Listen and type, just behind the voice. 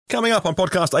Coming up on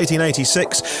podcast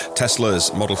 1886,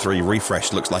 Tesla's Model 3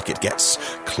 refresh looks like it gets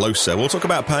closer. We'll talk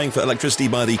about paying for electricity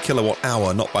by the kilowatt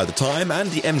hour, not by the time, and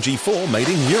the MG4 made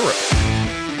in Europe.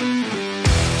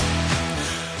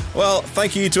 Well,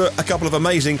 thank you to a couple of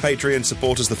amazing Patreon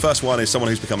supporters. The first one is someone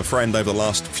who's become a friend over the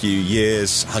last few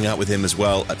years, hung out with him as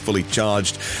well at Fully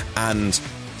Charged, and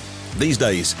these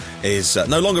days is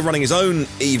no longer running his own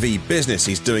EV business.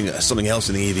 He's doing something else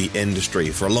in the EV industry.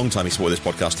 For a long time, he supported this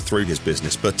podcast through his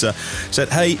business, but said,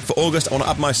 hey, for August, I want to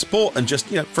up my support and just,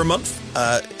 for a month,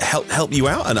 help you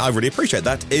out, and I really appreciate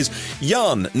that, is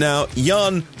Jan. Now,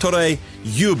 Jan Torre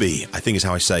Yubi, I think is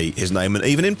how I say his name, and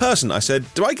even in person, I said,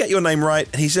 do I get your name right?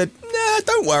 And he said, nah,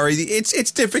 don't worry,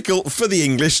 it's difficult for the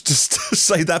English just to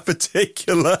say that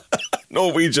particular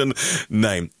Norwegian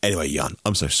name. Anyway, Jan,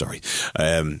 I'm so sorry.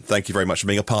 Thank you very much for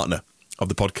being a partner of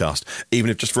the podcast,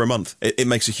 even if just for a month. It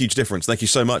makes a huge difference. Thank you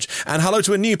so much. And hello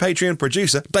to a new Patreon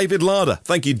producer, David Larder.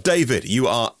 Thank you, David. You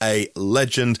are a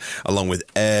legend, along with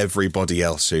everybody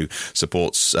else who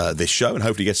supports this show and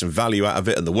hopefully gets some value out of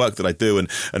it and the work that I do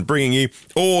and bringing you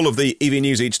all of the EV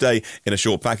news each day in a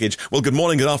short package. Well, good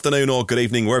morning, good afternoon, or good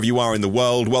evening, wherever you are in the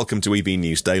world. Welcome to EV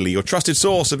News Daily, your trusted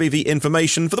source of EV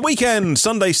information for the weekend,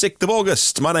 Sunday, 6th of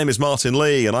August. My name is Martin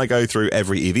Lee, and I go through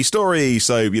every EV story,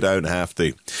 so you don't have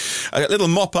to. A little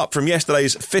mop-up from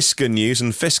yesterday's Fisker news,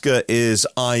 and Fisker is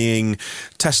eyeing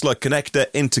Tesla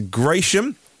connector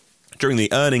integration. During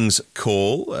the earnings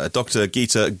call, Dr.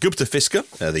 Geeta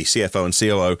Gupta-Fisker, the CFO and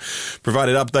COO,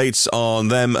 provided updates on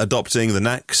them adopting the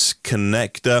NACS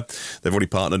connector. They've already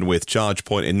partnered with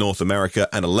ChargePoint in North America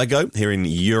and Allego here in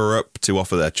Europe to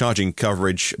offer their charging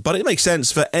coverage, but it makes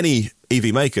sense for any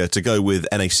EV maker to go with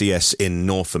NACS in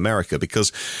North America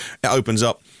because it opens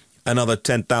up another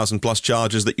 10,000 plus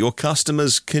chargers that your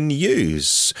customers can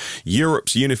use.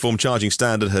 Europe's uniform charging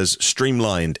standard has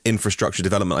streamlined infrastructure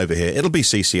development over here. It'll be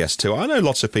CCS too. I know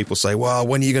lots of people say, well,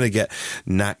 when are you going to get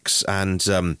NACS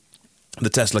and the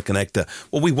Tesla connector?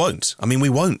 Well, we won't. I mean, we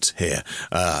won't here.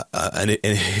 And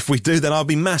if we do, then I'll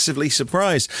be massively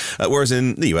surprised. Whereas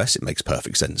in the US, it makes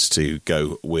perfect sense to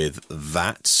go with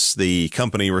that. The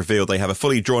company revealed they have a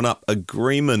fully drawn up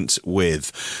agreement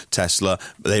with Tesla.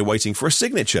 They're waiting for a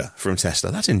signature from Tesla.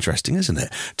 That's interesting, isn't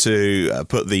it? To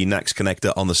put the NACS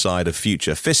connector on the side of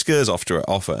future Fiskers,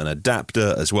 offer an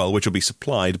adapter as well, which will be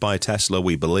supplied by Tesla,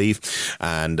 we believe,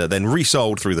 and then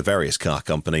resold through the various car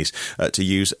companies to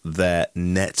use their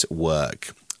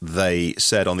network. They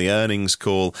said on the earnings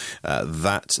call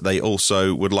that they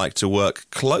also would like to work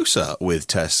closer with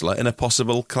Tesla in a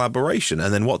possible collaboration.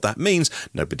 And then what that means,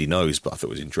 nobody knows, but I thought it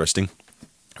was interesting.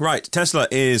 Right, Tesla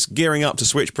is gearing up to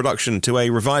switch production to a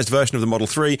revised version of the Model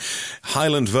 3.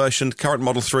 Highland version, current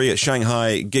Model 3 at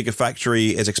Shanghai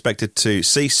Gigafactory is expected to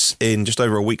cease in just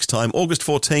over a week's time, August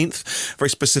 14th. Very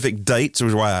specific date, which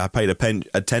is why I paid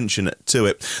attention to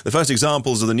it. The first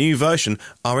examples of the new version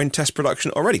are in test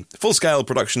production already. Full-scale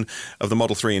production of the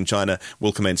Model 3 in China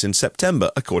will commence in September,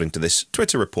 according to this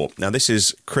Twitter report. Now, this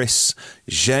is Chris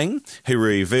Zheng, who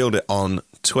revealed it on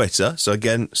Twitter. So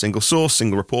again, single source,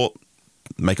 single report.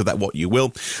 Make of that what you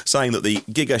will, saying that the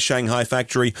Giga Shanghai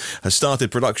factory has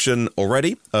started production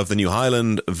already of the new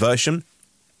Highland version.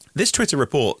 This Twitter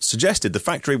report suggested the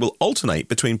factory will alternate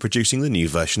between producing the new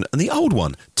version and the old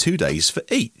one, 2 days for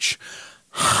each.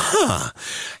 How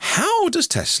does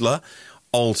Tesla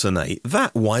alternate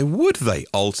that? Why would they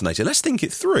alternate it? Let's think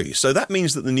it through. So that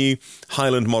means that the new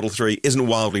Highland Model 3 isn't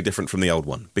wildly different from the old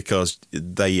one because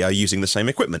they are using the same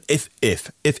equipment. If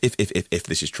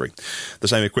this is true, the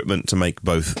same equipment to make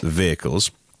both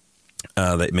vehicles.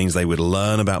 That means they would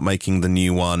learn about making the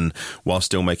new one while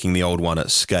still making the old one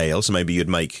at scale. So maybe you'd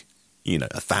make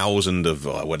 1,000 of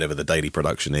whatever the daily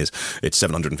production is. It's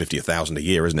 750, 1,000 a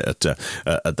year, isn't it,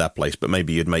 at that place? But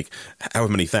maybe you'd make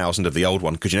however many thousand of the old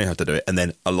one because you know how to do it, and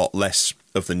then a lot less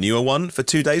of the newer one for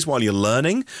 2 days while you're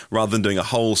learning, rather than doing a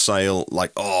wholesale,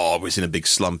 it's in a big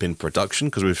slump in production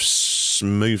because we've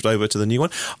moved over to the new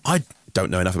one. I don't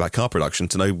know enough about car production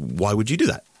to know why would you do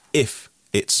that if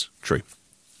it's true.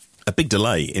 A big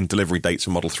delay in delivery dates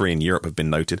for Model 3 in Europe have been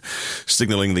noted,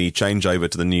 signalling the changeover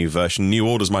to the new version. New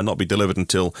orders might not be delivered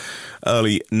until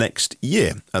early next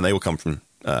year, and they will come from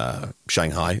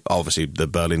Shanghai. Obviously, the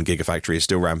Berlin Gigafactory is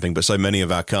still ramping, but so many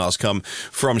of our cars come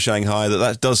from Shanghai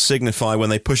that does signify when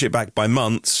they push it back by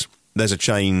months, there's a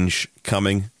change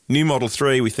coming. New Model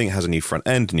 3, we think, has a new front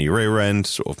end, new rear end,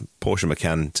 sort of Porsche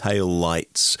Macan tail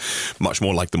lights, much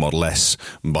more like the Model S,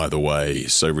 by the way.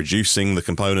 So reducing the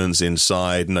components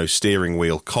inside, no steering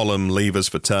wheel column, levers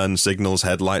for turn signals,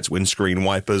 headlights, windscreen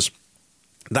wipers.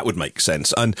 That would make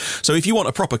sense. And so if you want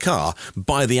a proper car,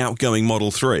 buy the outgoing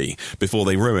Model 3 before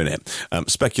they ruin it.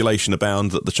 Speculation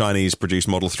abound that the Chinese-produced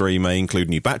Model 3 may include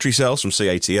new battery cells from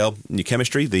CATL, new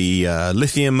chemistry, the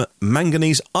lithium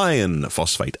manganese iron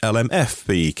phosphate,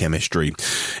 LMFP chemistry,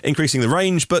 increasing the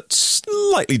range but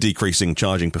slightly decreasing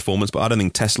charging performance. But I don't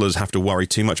think Teslas have to worry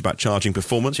too much about charging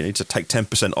performance. You need to take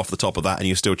 10% off the top of that and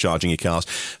you're still charging your cars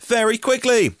very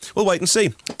quickly. We'll wait and see.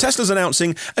 Tesla's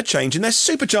announcing a change in their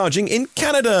supercharging in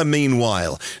Canada.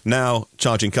 Meanwhile, now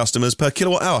charging customers per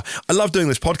kilowatt hour. I love doing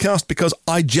this podcast because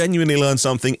I genuinely learn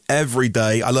something every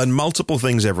day. I learn multiple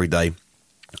things every day.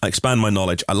 I expand my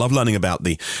knowledge. I love learning about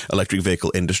the electric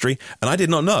vehicle industry. And I did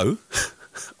not know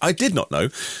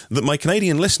that my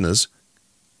Canadian listeners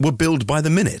were billed by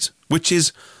the minute, which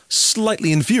is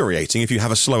slightly infuriating if you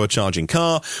have a slower charging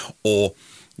car, or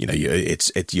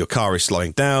your car is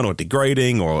slowing down or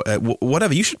degrading or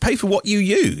whatever. You should pay for what you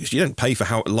use. You don't pay for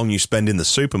how long you spend in the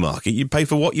supermarket. You pay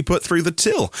for what you put through the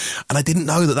till. And I didn't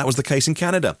know that was the case in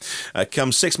Canada.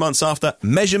 Comes 6 months after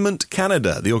Measurement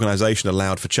Canada. The organisation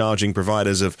allowed for charging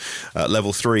providers of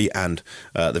level 3 and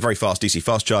the very fast DC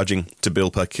fast charging to bill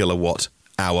per kilowatt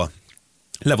hour.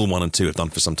 Level 1 and 2 have done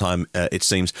for some time, it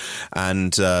seems.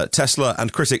 And Tesla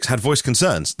and critics had voiced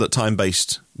concerns that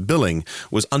time-based billing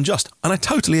was unjust. And I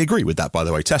totally agree with that, by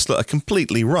the way. Tesla are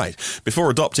completely right. Before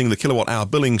adopting the kilowatt-hour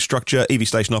billing structure, EV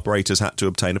station operators had to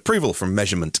obtain approval from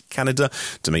Measurement Canada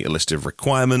to meet a list of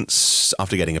requirements.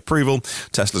 After getting approval,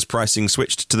 Tesla's pricing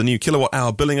switched to the new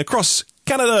kilowatt-hour billing across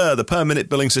Canada. The per-minute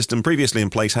billing system previously in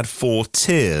place had 4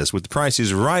 tiers, with the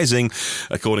prices rising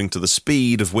according to the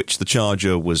speed of which the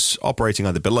charger was operating,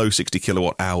 either below 60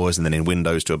 kilowatt hours and then in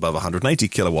windows to above 180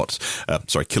 kilowatts.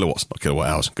 Kilowatts, not kilowatt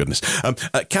hours, goodness.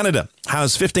 Canada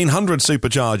has 1,500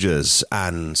 superchargers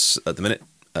and at the minute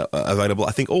available,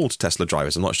 I think, all to Tesla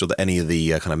drivers. I'm not sure that any of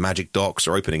the kind of magic docks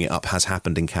or opening it up has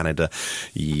happened in Canada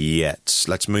yet.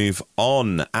 Let's move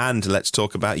on and let's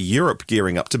talk about Europe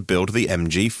gearing up to build the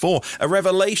MG4. A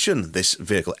revelation, this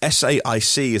vehicle.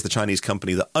 SAIC is the Chinese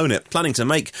company that own it, planning to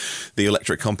make the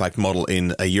electric compact model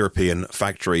in a European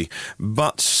factory,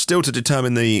 but still to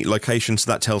determine the location, so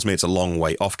that tells me it's a long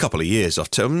way off, couple of years off,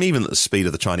 even at the speed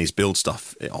of the Chinese build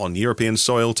stuff on European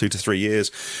soil, 2 to 3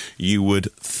 years, you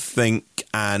would think.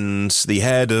 And the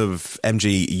head of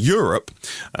MG Europe,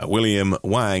 William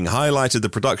Wang, highlighted the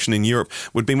production in Europe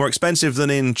would be more expensive than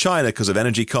in China because of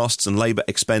energy costs and labour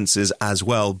expenses as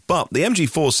well. But the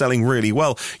MG4 is selling really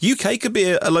well. UK could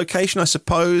be a location, I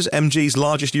suppose. MG's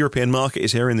largest European market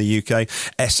is here in the UK.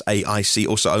 SAIC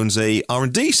also owns a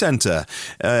R&D centre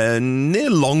near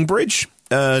Longbridge,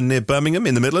 near Birmingham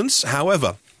in the Midlands.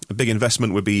 However, a big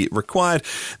investment would be required.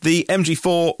 The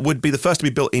MG4 would be the first to be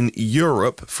built in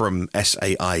Europe from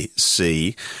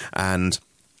SAIC, and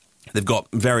they've got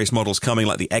various models coming,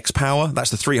 like the X-Power. That's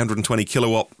the 320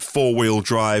 kilowatt four-wheel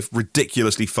drive,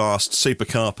 ridiculously fast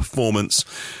supercar performance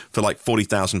for like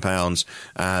 £40,000.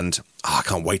 And I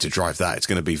can't wait to drive that. It's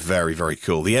going to be very, very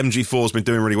cool. The MG4's been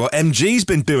doing really well. MG's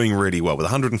been doing really well, with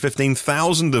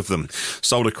 115,000 of them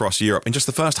sold across Europe in just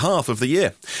the first half of the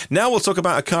year. Now we'll talk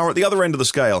about a car at the other end of the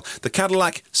scale, the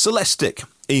Cadillac Celestiq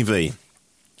EV.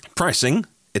 Pricing,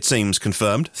 it seems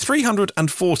confirmed,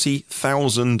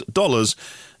 $340,000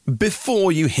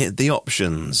 before you hit the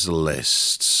options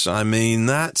lists. I mean,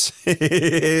 that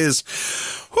is...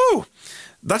 whew,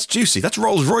 that's juicy. That's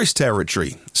Rolls-Royce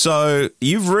territory. So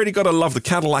you've really got to love the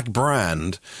Cadillac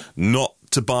brand not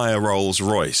to buy a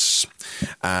Rolls-Royce.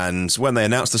 And when they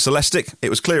announced the Celestiq,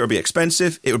 it was clear it would be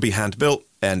expensive, it would be hand-built,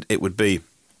 and it would be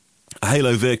a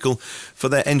halo vehicle for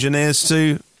their engineers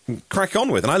to crack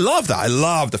on with. And I love that. I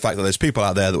love the fact that there's people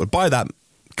out there that would buy that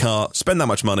car, spend that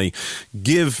much money,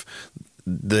 give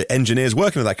the engineers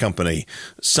working with that company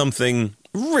something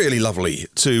really lovely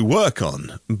to work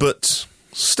on. But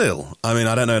still, I mean,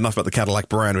 I don't know enough about the Cadillac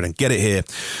brand. We don't get it here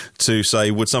to say,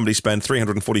 would somebody spend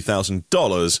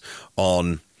 $340,000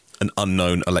 on an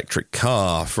unknown electric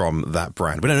car from that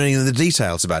brand? We don't know any of the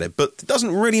details about it, but it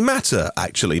doesn't really matter,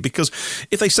 actually, because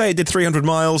if they say it did 300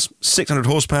 miles, 600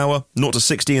 horsepower, 0 to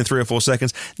 60 in 3 or 4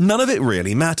 seconds, none of it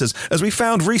really matters, as we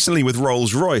found recently with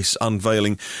Rolls-Royce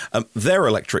unveiling their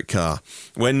electric car,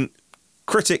 when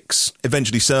critics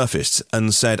eventually surfaced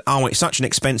and said, oh, it's such an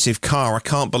expensive car, I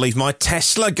can't believe my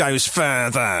Tesla goes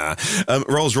further.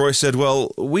 Rolls-Royce said,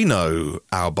 well, we know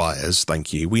our buyers,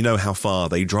 thank you. We know how far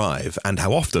they drive and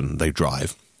how often they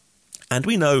drive. And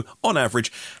we know, on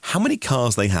average, how many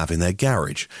cars they have in their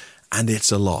garage. And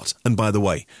it's a lot. And by the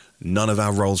way, none of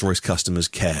our Rolls-Royce customers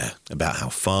care about how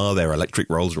far their electric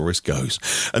Rolls-Royce goes.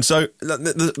 And so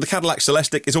the Cadillac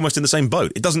Celestiq is almost in the same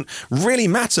boat. It doesn't really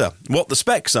matter what the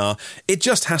specs are. It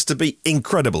just has to be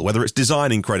incredible, whether it's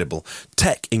design incredible,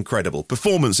 tech incredible,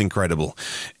 performance incredible.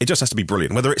 It just has to be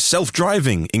brilliant. Whether it's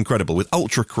self-driving incredible with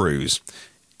Ultra Cruise,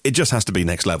 it just has to be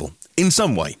next level in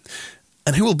some way.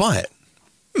 And who will buy it?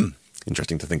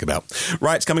 Interesting to think about.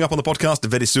 Right, it's coming up on the podcast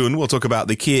very soon. We'll talk about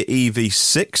the Kia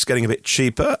EV6 getting a bit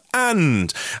cheaper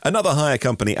and another hire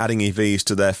company adding EVs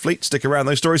to their fleet. Stick around,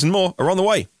 those stories and more are on the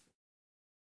way.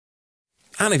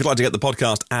 And if you'd like to get the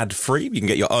podcast ad-free, you can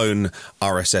get your own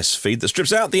RSS feed that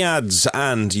strips out the ads,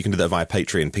 and you can do that via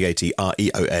Patreon,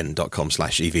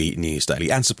 patreon.com/EV News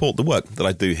Daily, and support the work that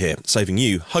I do here, saving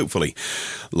you, hopefully,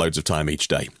 loads of time each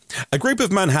day. A group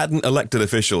of Manhattan elected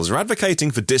officials are advocating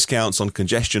for discounts on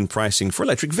congestion pricing for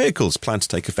electric vehicles planned to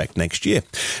take effect next year.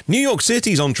 New York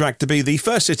City is on track to be the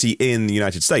first city in the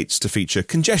United States to feature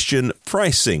congestion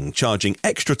pricing, charging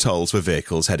extra tolls for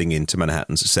vehicles heading into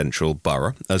Manhattan's central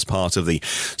borough as part of the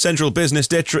Central Business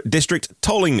District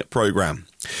tolling program.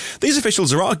 These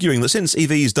officials are arguing that since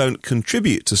EVs don't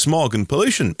contribute to smog and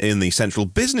pollution in the Central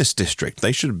Business District,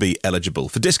 they should be eligible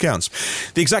for discounts.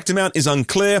 The exact amount is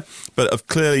unclear, but of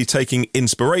clearly taking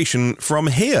inspiration from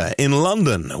here in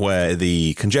London, where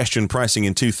the congestion pricing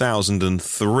in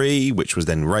 2003, which was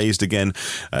then raised again,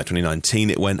 2019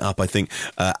 it went up, I think,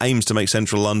 aims to make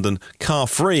central London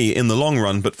car-free in the long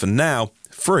run, but for now,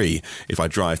 free if I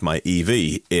drive my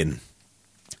EV in.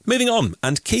 Moving on,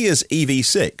 and Kia's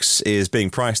EV6 is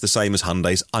being priced the same as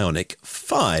Hyundai's Ioniq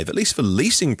 5, at least for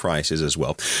leasing prices as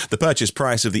well. The purchase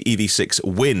price of the EV6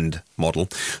 Wind model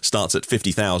starts at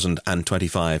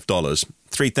 $50,025,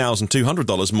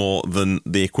 $3,200 more than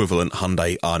the equivalent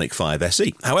Hyundai Ioniq 5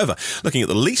 SE. However, looking at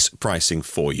the lease pricing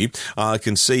for you, I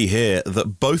can see here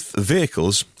that both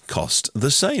vehicles cost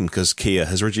the same because Kia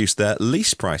has reduced their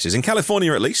lease prices. In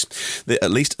California, at least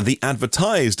the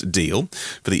advertised deal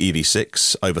for the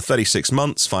EV6 over 36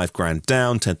 months, $5,000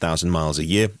 down, 10,000 miles a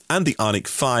year, and the Ioniq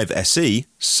 5 SE,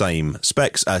 same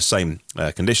specs, same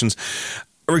conditions,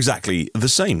 are exactly the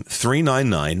same.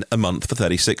 $399 a month for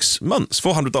 36 months,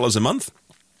 $400 a month.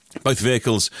 Both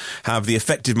vehicles have the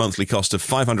effective monthly cost of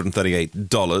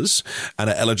 $538 and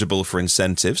are eligible for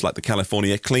incentives like the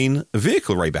California Clean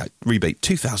Vehicle Rebate,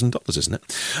 $2,000, isn't it?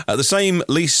 The same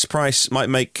lease price might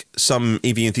make some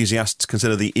EV enthusiasts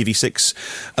consider the EV6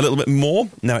 a little bit more.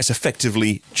 Now it's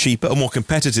effectively cheaper or more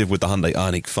competitive with the Hyundai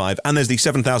Ioniq 5, and there's the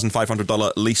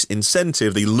 $7,500 lease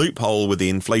incentive, the loophole with the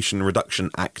Inflation Reduction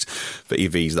Act for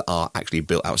EVs that are actually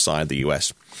built outside the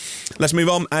US. Let's move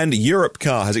on, and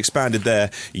Europcar has expanded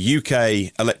their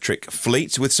UK electric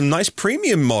fleet with some nice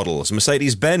premium models.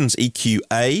 Mercedes-Benz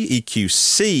EQA,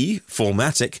 EQC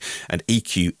 4MATIC, and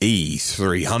EQE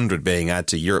 300 being added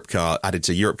to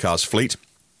Europcar's fleet.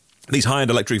 These high-end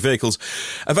electric vehicles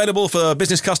available for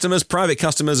business customers, private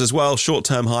customers as well,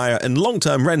 short-term hire and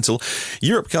long-term rental.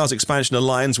 Europcar's expansion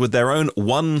aligns with their own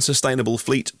One Sustainable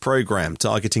Fleet program,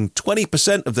 targeting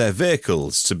 20% of their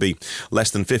vehicles to be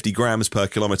less than 50 grams per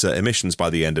kilometre emissions by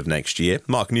the end of next year.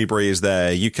 Mark Newbury is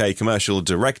their UK commercial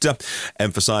director,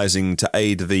 emphasising to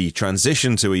aid the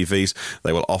transition to EVs,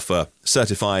 they will offer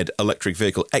certified electric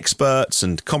vehicle experts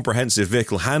and comprehensive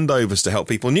vehicle handovers to help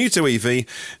people new to EV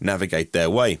navigate their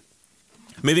way.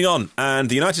 Moving on, and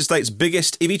the United States'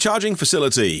 biggest EV charging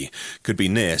facility could be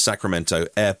near Sacramento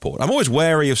Airport. I'm always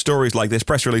wary of stories like this,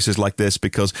 press releases like this,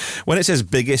 because when it says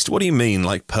biggest, what do you mean?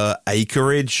 Like per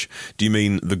acreage? Do you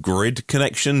mean the grid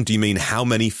connection? Do you mean how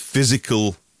many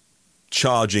physical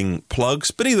charging plugs?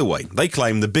 But either way, they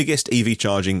claim the biggest EV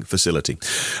charging facility.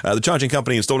 The charging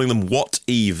company installing them, Watt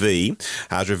EV,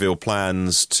 has revealed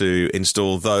plans to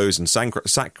install those in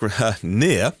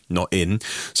Sacramento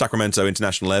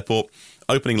International Airport,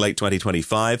 opening late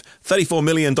 2025. $34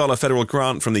 million federal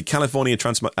grant from the California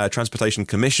Transportation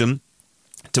Commission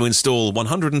to install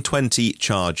 120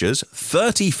 chargers,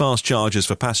 30 fast chargers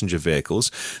for passenger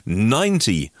vehicles,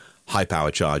 90 high-power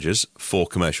chargers for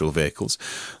commercial vehicles.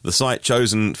 The site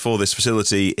chosen for this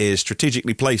facility is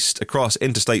strategically placed across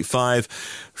Interstate 5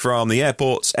 from the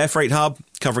airport's air freight hub,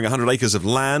 covering 100 acres of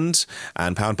land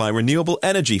and powered by renewable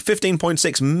energy,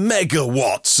 15.6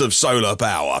 megawatts of solar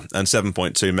power and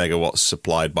 7.2 megawatts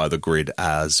supplied by the grid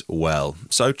as well.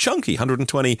 So chunky,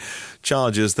 120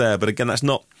 chargers there. But again, that's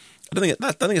not... I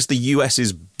don't think it's the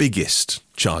US's biggest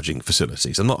charging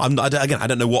facilities. I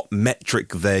don't know what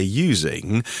metric they're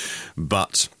using,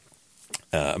 but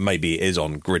Maybe it is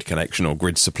on grid connection or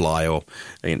grid supply or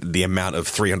the amount of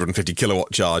 350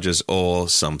 kilowatt chargers or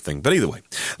something. But either way,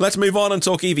 let's move on and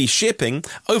talk EV shipping.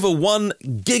 Over 1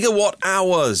 gigawatt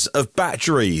hours of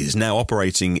batteries now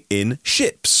operating in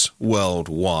ships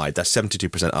worldwide. That's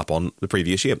 72% up on the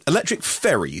previous year. Electric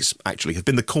ferries actually have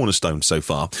been the cornerstone so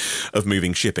far of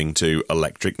moving shipping to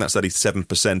electric. That's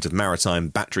 37% of maritime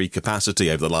battery capacity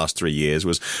over the last 3 years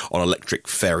was on electric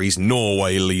ferries.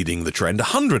 Norway leading the trend.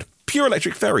 100 pure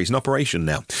electric ferries in operation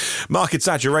now. Market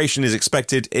saturation is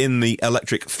expected in the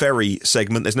electric ferry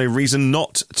segment. There's no reason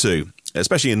not to,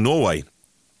 especially in Norway.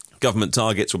 Government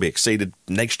targets will be exceeded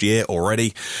next year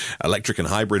already. Electric and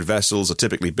hybrid vessels are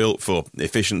typically built for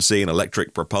efficiency and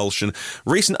electric propulsion.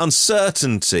 Recent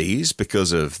uncertainties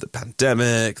because of the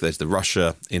pandemic, there's the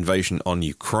Russia invasion on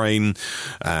Ukraine,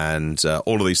 and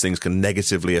all of these things can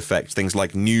negatively affect things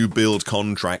like new build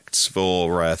contracts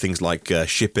for things like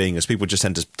shipping, as people just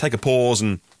tend to take a pause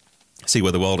and see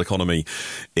where the world economy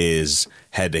is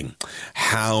heading.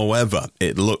 However,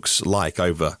 it looks like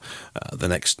over the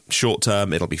next short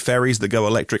term, it'll be ferries that go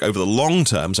electric. Over the long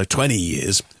term, so 20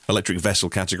 years, electric vessel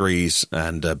categories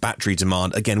and battery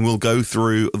demand, again, will go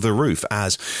through the roof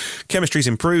as chemistries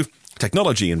improve,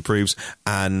 technology improves,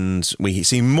 and we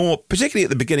see more, particularly at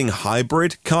the beginning,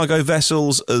 hybrid cargo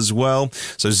vessels as well.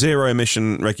 So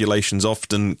zero-emission regulations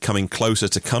often coming closer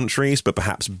to countries, but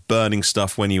perhaps burning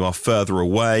stuff when you are further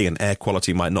away, and air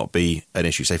quality might not be an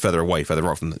issue. Say further away, further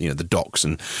off from the docks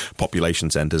and population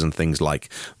centres and things like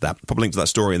that. Pop a link to that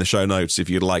story in the show notes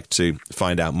if you'd like to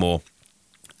find out more.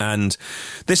 And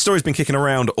this story's been kicking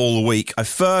around all week. I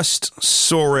first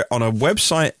saw it on a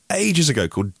website ages ago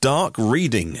called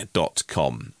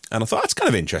darkreading.com. And I thought, that's kind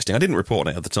of interesting. I didn't report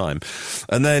on it at the time.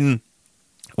 And then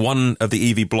one of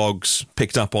the EV blogs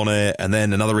picked up on it, and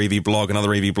then another EV blog, and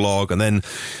then,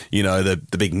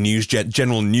 the big news,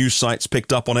 general news sites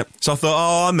picked up on it. So I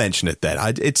thought, I'll mention it then.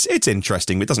 It's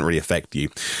interesting, but it doesn't really affect you.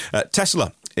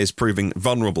 Tesla is proving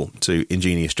vulnerable to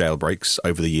ingenious jailbreaks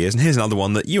over the years. And here's another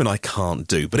one that you and I can't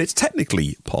do, but it's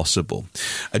technically possible.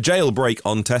 A jailbreak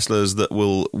on Teslas that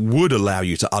would allow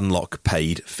you to unlock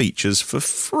paid features for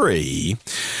free,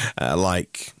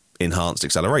 like enhanced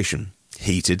acceleration,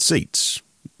 heated seats,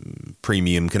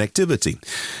 premium connectivity.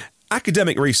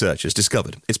 Academic researchers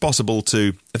discovered it's possible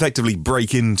to effectively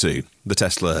break into the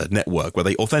Tesla network where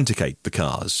they authenticate the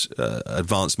cars.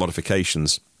 Advanced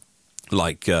modifications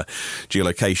like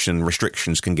geolocation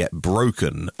restrictions can get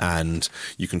broken, and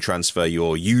you can transfer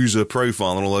your user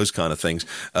profile and all those kind of things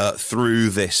through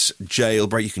this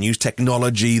jailbreak. You can use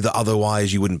technology that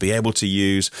otherwise you wouldn't be able to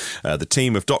use. The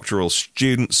team of doctoral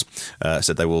students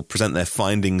said they will present their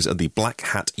findings at the Black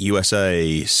Hat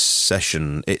USA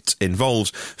session. It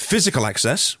involves physical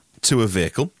access to a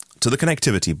vehicle, to the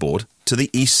connectivity board, to the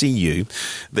ECU.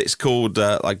 It's called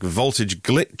voltage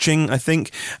glitching, I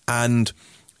think, and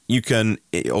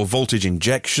or voltage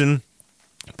injection,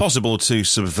 possible to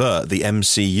subvert the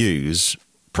MCU's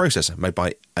processor made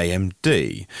by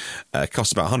AMD.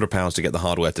 Costs about £100 to get the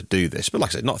hardware to do this, but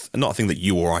like I said, not a thing that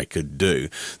you or I could do.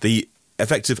 The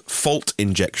effective fault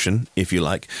injection, if you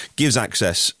like, gives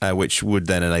access, which would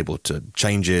then enable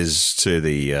changes to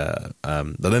the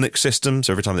Linux system.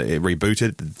 So every time that it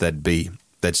rebooted,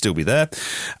 they'd still be there,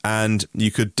 and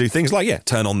you could do things like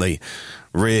turn on the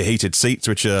rear heated seats,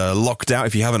 which are locked out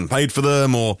if you haven't paid for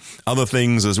them, or other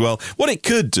things as well. What it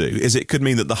could do is it could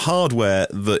mean that the hardware,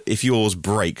 that if yours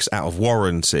breaks out of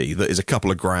warranty, that is a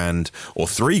couple of grand or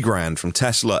 $3,000 from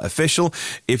Tesla official,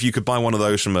 if you could buy one of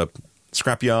those from a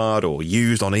scrapyard or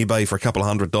used on eBay for a couple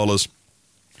of $100,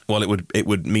 well, it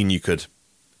would mean you could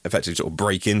effectively sort of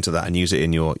break into that and use it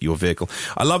in your vehicle.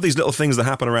 I love these little things that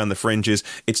happen around the fringes.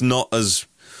 It's not as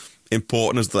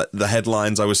important as the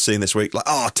headlines I was seeing this week, like,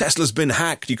 Tesla's been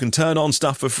hacked, you can turn on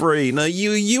stuff for free. No,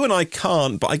 you and I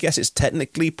can't, but I guess it's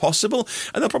technically possible,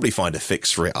 and they'll probably find a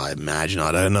fix for it, I imagine.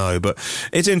 I don't know, but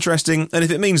it's interesting. And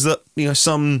if it means that,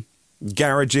 some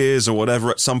garages or whatever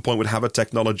at some point would have a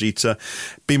technology to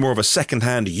be more of a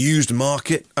second-hand used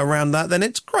market around that, then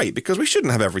it's great, because we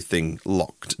shouldn't have everything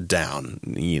locked down.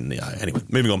 Anyway,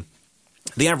 moving on.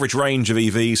 The average range of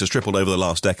EVs has tripled over the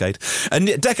last decade. A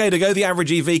decade ago, the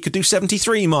average EV could do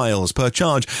 73 miles per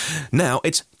charge. Now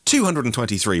it's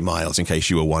 223 miles, in case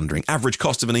you were wondering. Average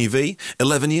cost of an EV,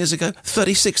 11 years ago,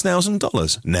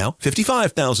 $36,000. Now,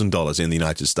 $55,000 in the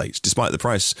United States. Despite the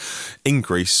price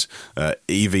increase,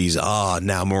 EVs are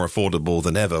now more affordable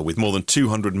than ever, with more than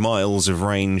 200 miles of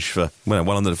range for well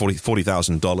under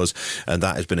 $40,000. And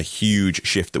that has been a huge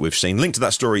shift that we've seen. Link to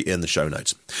that story in the show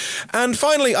notes. And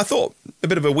finally, I thought a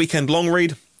bit of a weekend long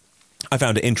read. I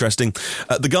found it interesting.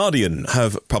 The Guardian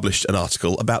have published an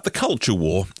article about the culture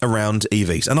war around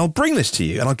EVs, and I'll bring this to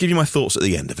you, and I'll give you my thoughts at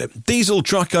the end of it. Diesel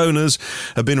truck owners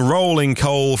have been rolling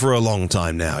coal for a long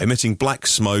time now, emitting black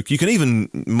smoke. You can even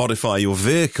modify your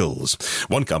vehicles.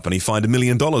 One company fined $1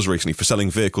 million recently for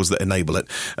selling vehicles that enable it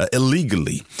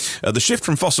illegally. The shift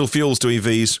from fossil fuels to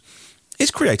EVs is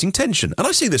creating tension. And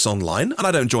I see this online, and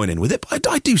I don't join in with it, but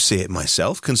I do see it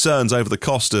myself. Concerns over the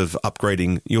cost of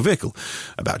upgrading your vehicle,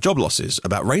 about job losses,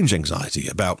 about range anxiety,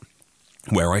 about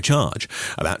where I charge,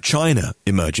 about China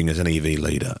emerging as an EV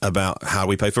leader, about how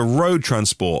we pay for road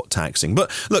transport taxing.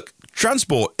 But look,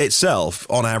 transport itself,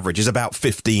 on average, is about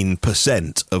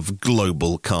 15% of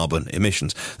global carbon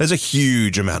emissions. There's a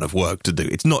huge amount of work to do.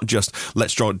 It's not just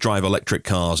let's drive electric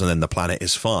cars and then the planet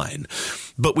is fine.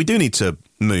 But we do need to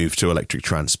move to electric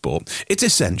transport. It's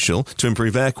essential to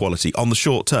improve air quality on the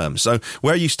short term. So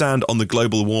where you stand on the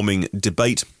global warming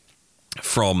debate,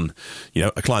 from,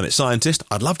 a climate scientist,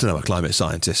 I'd love to know a climate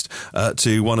scientist,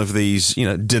 to one of these,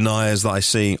 deniers that I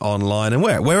see online, and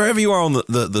wherever you are on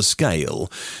the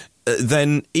scale,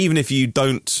 then even if you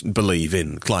don't believe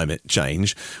in climate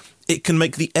change, it can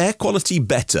make the air quality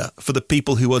better for the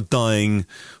people who are dying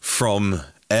from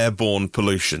airborne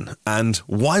pollution. And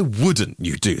why wouldn't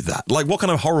you do that? Like, what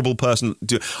kind of horrible person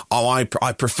do? Oh, I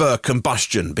prefer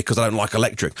combustion because I don't like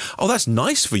electric. Oh, that's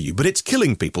nice for you, but it's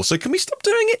killing people. So can we stop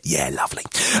doing it? Yeah, lovely.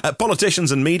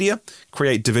 Politicians and media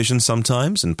create divisions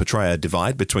sometimes and portray a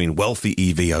divide between wealthy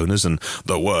EV owners and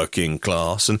the working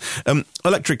class. And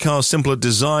electric cars' simpler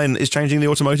design is changing the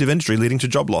automotive industry, leading to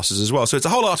job losses as well. So it's a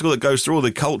whole article that goes through all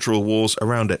the cultural wars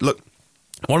around it. Look,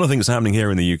 one of the things that's happening here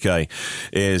in the UK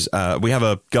is we have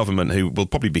a government who will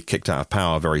probably be kicked out of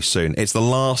power very soon. It's the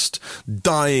last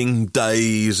dying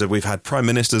days. We've had prime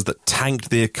ministers that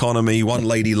tanked the economy. One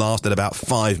lady lasted about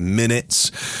 5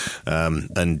 minutes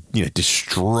and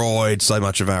destroyed so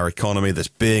much of our economy that's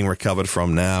being recovered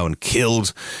from now and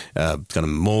killed kind of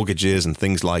mortgages and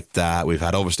things like that. We've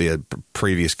had, obviously, a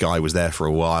previous guy was there for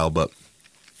a while, but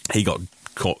he got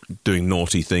caught doing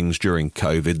naughty things during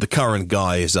COVID. The current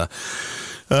guy is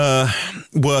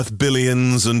worth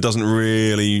billions and doesn't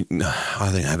really, I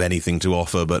think, have anything to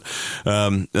offer. But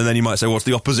and then you might say, what's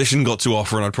the opposition got to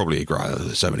offer? And I'd probably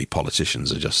agree. So many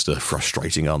politicians are just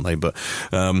frustrating, aren't they? But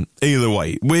either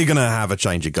way, we're going to have a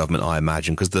change of government, I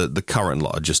imagine, because the current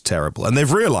lot are just terrible. And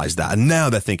they've realised that. And now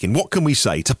they're thinking, what can we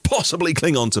say to possibly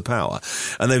cling on to power?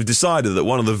 And they've decided that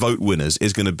one of the vote winners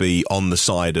is going to be on the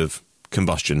side of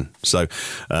combustion. So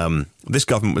this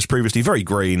government was previously very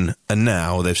green, and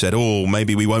now they've said,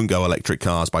 maybe we won't go electric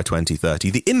cars by 2030.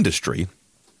 The industry,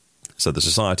 so the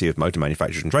Society of Motor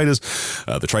Manufacturers and Traders,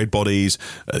 the trade bodies,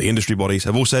 the industry bodies,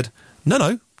 have all said, no,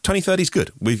 2030 is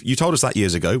good. You told us that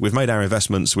years ago. We've made our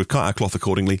investments. We've cut our cloth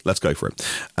accordingly. Let's go for it.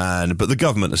 But the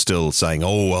government is still saying,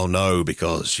 no,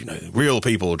 because real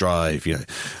people drive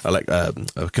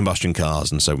combustion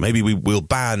cars, and so maybe we'll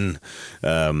ban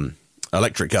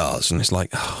electric cars. And it's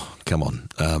like, come on.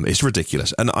 It's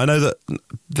ridiculous. And I know that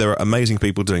there are amazing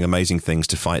people doing amazing things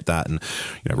to fight that. And,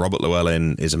 Robert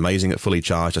Llewellyn is amazing at Fully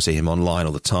Charged. I see him online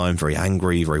all the time, very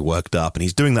angry, very worked up. And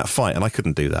he's doing that fight, and I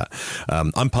couldn't do that.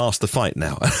 I'm past the fight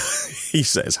now, he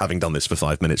says, having done this for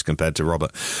 5 minutes compared to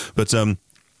Robert. But, and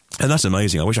that's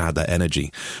amazing. I wish I had that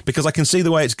energy, because I can see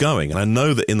the way it's going. And I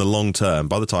know that in the long term,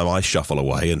 by the time I shuffle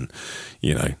away and,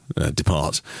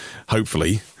 depart,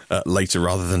 hopefully, later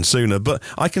rather than sooner, but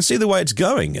I can see the way it's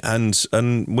going, and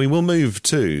we will move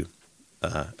to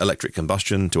electric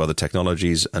combustion, to other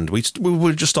technologies, and we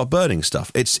will just stop burning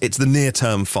stuff. It's the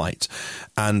near-term fight,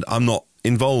 and I'm not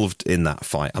involved in that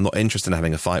fight. I'm not interested in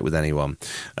having a fight with anyone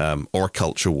or a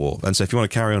culture war. And so if you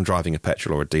want to carry on driving a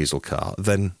petrol or a diesel car,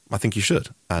 then I think you should.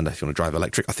 And if you want to drive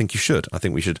electric, I think you should. I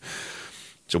think we should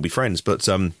still be friends. But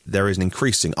there is an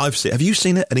increasing, have you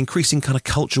seen it, an increasing kind of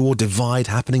culture war divide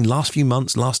happening last few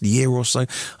months, last year or so?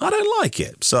 I don't like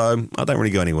it, so I don't really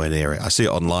go anywhere near it. I see it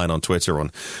online, on Twitter,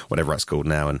 on whatever that's called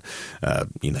now, and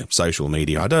social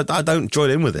media. I don't join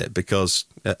in with it, because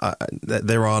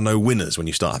there are no winners when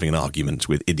you start having an argument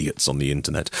with idiots on the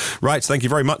internet. Right, thank you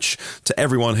very much to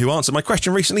everyone who answered my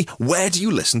question recently. Where do you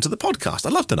listen to the podcast?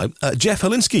 I'd love to know. Jeff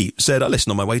Holinsky said, I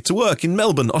listen on my way to work in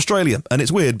Melbourne, Australia, and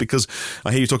it's weird because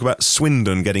I hear hear you talk about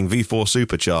Swindon getting V4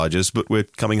 superchargers, but we're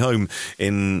coming home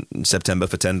in September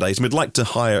for 10 days and we'd like to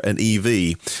hire an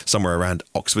EV somewhere around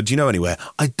Oxford. Do you know anywhere?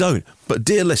 I don't. But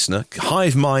dear listener,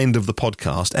 hive mind of the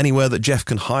podcast, anywhere that Jeff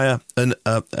can hire an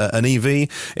EV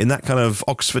in that kind of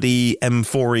Oxfordy,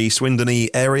 M4y, Swindon-y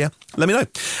area, let me know.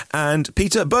 And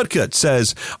Peter Birdkert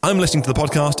says, I'm listening to the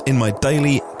podcast in my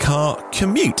daily car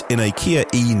commute in a Kia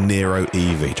e-Niro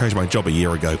EV. Changed my job a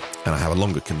year ago and I have a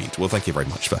longer commute. Well, thank you very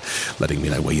much for letting me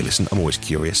know where you listen. I'm always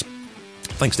curious.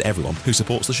 Thanks to everyone who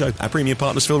supports the show. Our premium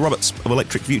partners, Phil Roberts of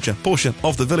Electric Future, Porsche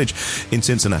of The Village in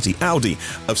Cincinnati, Audi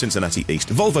of Cincinnati East,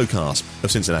 Volvo Cars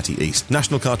of Cincinnati East,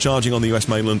 National Car Charging on the US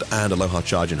mainland and Aloha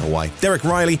Charge in Hawaii, Derek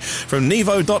Riley from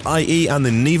Nevo.ie and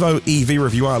the Nevo EV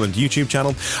Review Ireland YouTube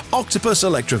channel, Octopus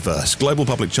Electroverse, global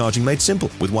public charging made simple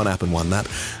with one app and one map,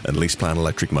 and LeasePlan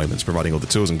Electric Moments, providing all the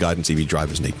tools and guidance EV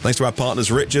drivers need. Thanks to our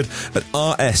partners, Richard at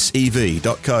rsev.co.uk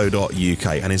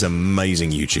and his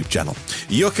amazing YouTube channel,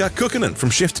 Jukka Kukkonen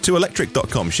from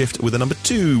shift2electric.com, shift with a number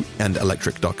 2 and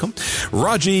electric.com,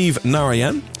 Rajiv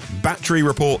Narayan, battery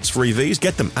reports for EVs,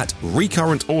 get them at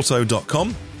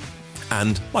recurrentauto.com,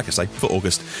 and like I say, for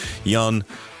August, Jan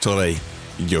Tore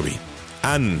Yobi.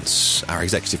 And our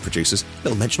executive producers,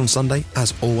 little mention on Sunday,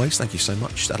 as always, thank you so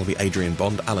much. That'll be Adrian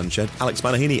Bond, Alan Shedd, Alex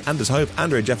Manahini, Anders Hove,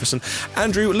 Andrea Jefferson,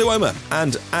 Andrew Luoma,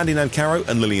 and Andy Nancaro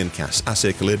and Lillian Cass,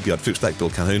 Asir Khalid, Björn Fuchsbeck, Bill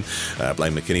Calhoun,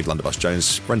 Blaine McKinney, Blunderbuss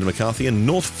Jones, Brendan McCarthy, and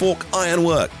North Fork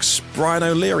Ironworks, Brian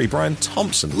O'Leary, Brian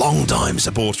Thompson, long-time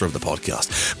supporter of the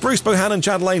podcast, Bruce Bohannon,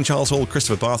 Chad Lane, Charles Hall,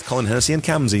 Christopher Bath, Colin Hennessy, and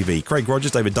Cams EV, Craig Rogers,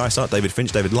 David Dysart, David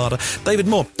Finch, David Larder, David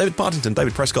Moore, David Partington,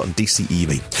 David Prescott, and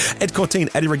DCEV, Ed Cortine,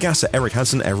 Eddie Regassa, Eric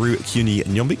Hansen, Eru Cuny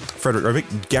Nyombi, Frederick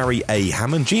Rovick, Gary A.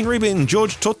 Hammond, Gene Rubin,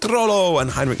 George Totrolo,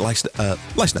 and Heinrich Leisner.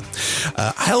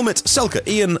 Helmet Selker,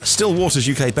 Ian Stillwaters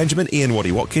UK, Benjamin, Ian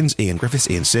Waddy Watkins, Ian Griffiths,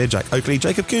 Ian Sear, Jack Oakley,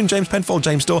 Jacob Kuhn, James Penfold,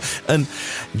 James Dorr, and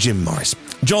Jim Morris.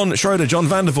 John Schroeder, John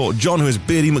Vandervoort, John who is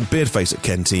Beardy McBeardface at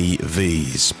Kent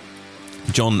TVs.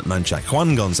 John Manchak,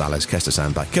 Juan Gonzalez, Kester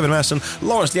Sandbach, Kevin Masson,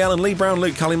 Lawrence Allen, Lee Brown,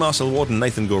 Luke Cully, Marcel Warden,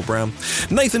 Nathan Gore Brown,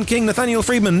 Nathan King, Nathaniel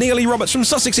Friedman, Neil E. Roberts from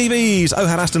Sussex EVs,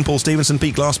 Ohad Aston, Paul Stevenson,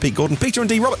 Pete Glass, Pete Gordon, Peter and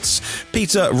D. Roberts,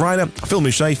 Peter Reiner, Phil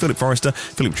Mouchet, Philip Forrester,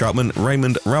 Philip Troutman,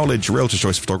 Raymond Rowledge, Realtor's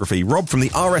Choice Photography, Rob from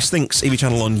the RS Thinks EV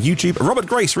channel on YouTube, Robert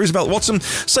Grace, Roosevelt Watson,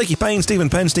 Seiki Payne,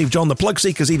 Stephen Penn, Steve John, the Plug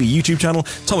Seekers EV YouTube channel,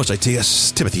 Thomas J.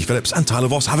 Tias, Timothy Phillips, and Tyler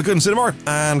Voss. Have a good one tomorrow.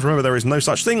 And remember, there is no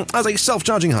such thing as a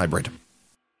self-charging hybrid.